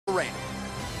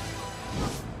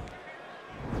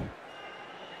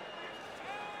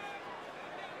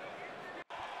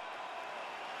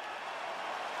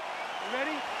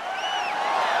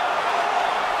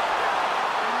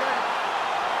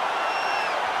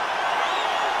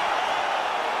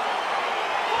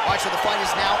All right, so the fight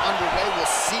is now underway.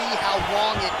 We'll see how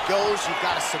long it goes. You've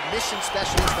got a submission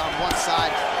specialist on one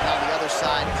side, and on the other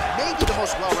side, maybe the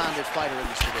most well-rounded fighter in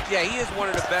this division. Yeah, he is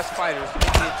one of the best fighters in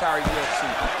the entire UFC.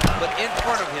 But in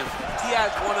front of him, he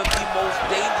has one of the most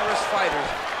dangerous fighters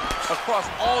across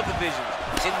all divisions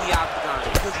in the octagon.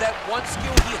 Because that one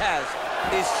skill he has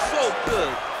is so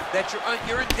good that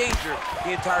you're in danger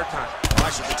the entire time. All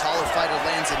right, so the taller fighter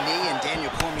lands a knee, and Daniel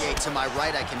Cormier to my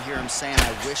right, I can hear him saying, I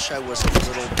wish I was a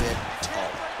little bit taller.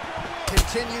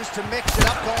 Continues to mix it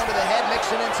up, going to the head,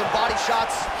 mixing in some body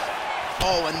shots.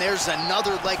 Oh, and there's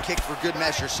another leg kick for good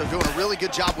measure. So doing a really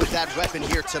good job with that weapon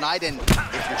here tonight. And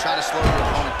if you're trying to slow your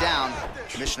opponent down,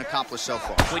 mission accomplished so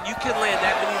far. When you can land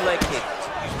that many leg kicks,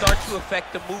 you start to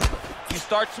affect the movement. You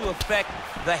start to affect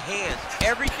the hands.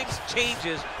 Everything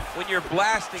changes when you're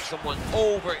blasting someone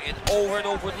over and over and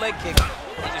over with leg kicks,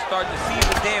 and you start to see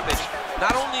the damage,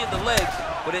 not only in the legs,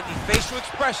 but in the facial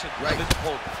expression of his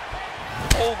opponent.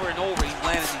 Over and over, he's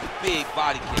landing these big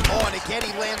body kicks. Oh, and again,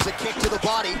 he lands a kick to the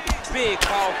body. Big,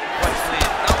 powerful punch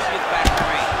land. Now he gets back to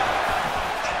range.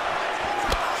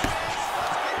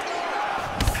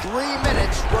 3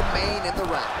 minutes remain in the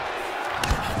round.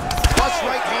 Flush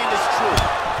right hand is true.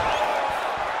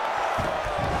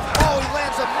 Oh, he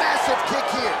lands a massive kick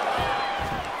here.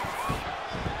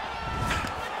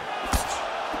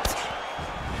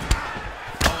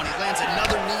 Oh, and he lands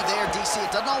another knee there, DC.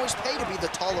 It doesn't always pay to be the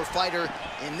taller fighter.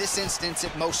 In this instance,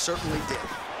 it most certainly did.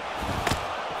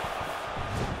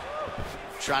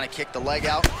 Trying to kick the leg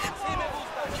out.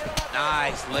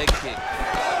 Nice leg kick.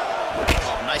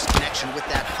 Oh, nice connection with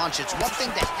that punch. It's one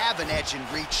thing to have an edge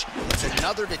and reach. It's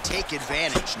another to take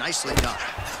advantage. Nicely done.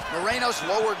 Moreno's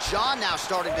lower jaw now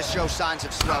starting to show signs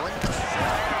of swelling.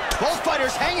 Both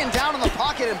fighters hanging down in the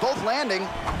pocket and both landing.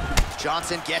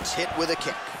 Johnson gets hit with a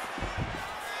kick.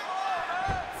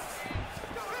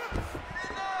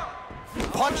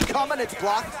 Punch coming, it's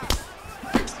blocked.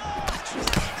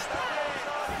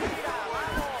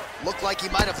 Looked like he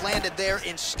might have landed there.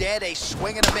 Instead, a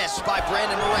swing and a miss by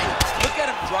Brandon Moreno. Look at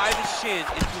him drive his shin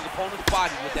into his opponent's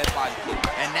body with that body kick.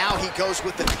 And now he goes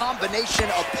with the combination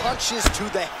of punches to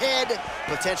the head,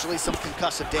 potentially some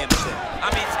concussive damage there.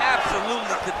 I mean,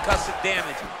 absolutely concussive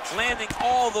damage. Landing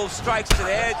all those strikes to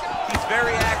the head. He's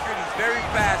very accurate, he's very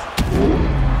fast.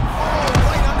 Oh,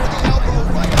 right under the elbow,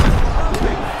 right under the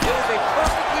elbow. It was a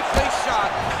perfectly placed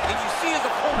shot, and you see his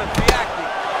opponent reacting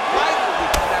violently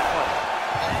to that punch.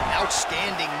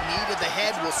 Outstanding knee to the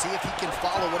head. We'll see if he can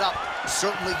follow it up.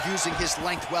 Certainly using his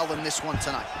length well in this one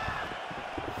tonight.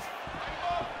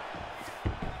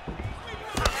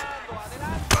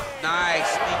 Nice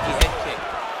sneaky head kick.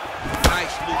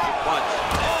 Nice looping punch.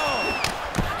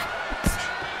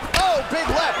 Oh, big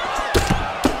left.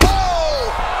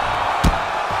 Oh!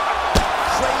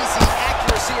 Crazy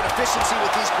accuracy and efficiency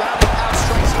with these ground and pound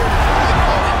strikes here to the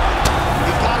opponent.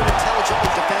 You've got to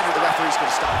intelligently defend or the referee's going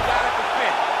to stop. You got to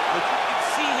defend. But you can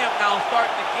see him now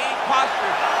starting to gain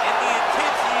posture, and the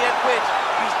intensity at which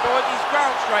he's throwing these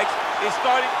ground strikes is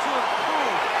starting to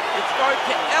improve. It's starting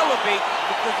to elevate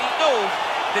because he knows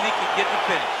that he can get the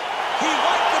finish. He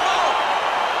wiped him out.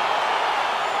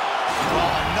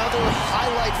 Well, another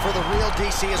highlight for the real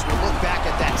DC as we look back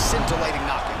at that scintillating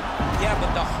knockout. Yeah,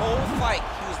 but the whole fight,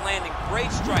 he was landing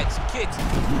great strikes, kicks,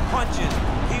 punches.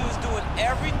 He was doing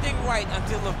everything right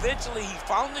until eventually he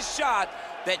found the shot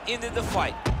that ended the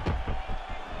fight.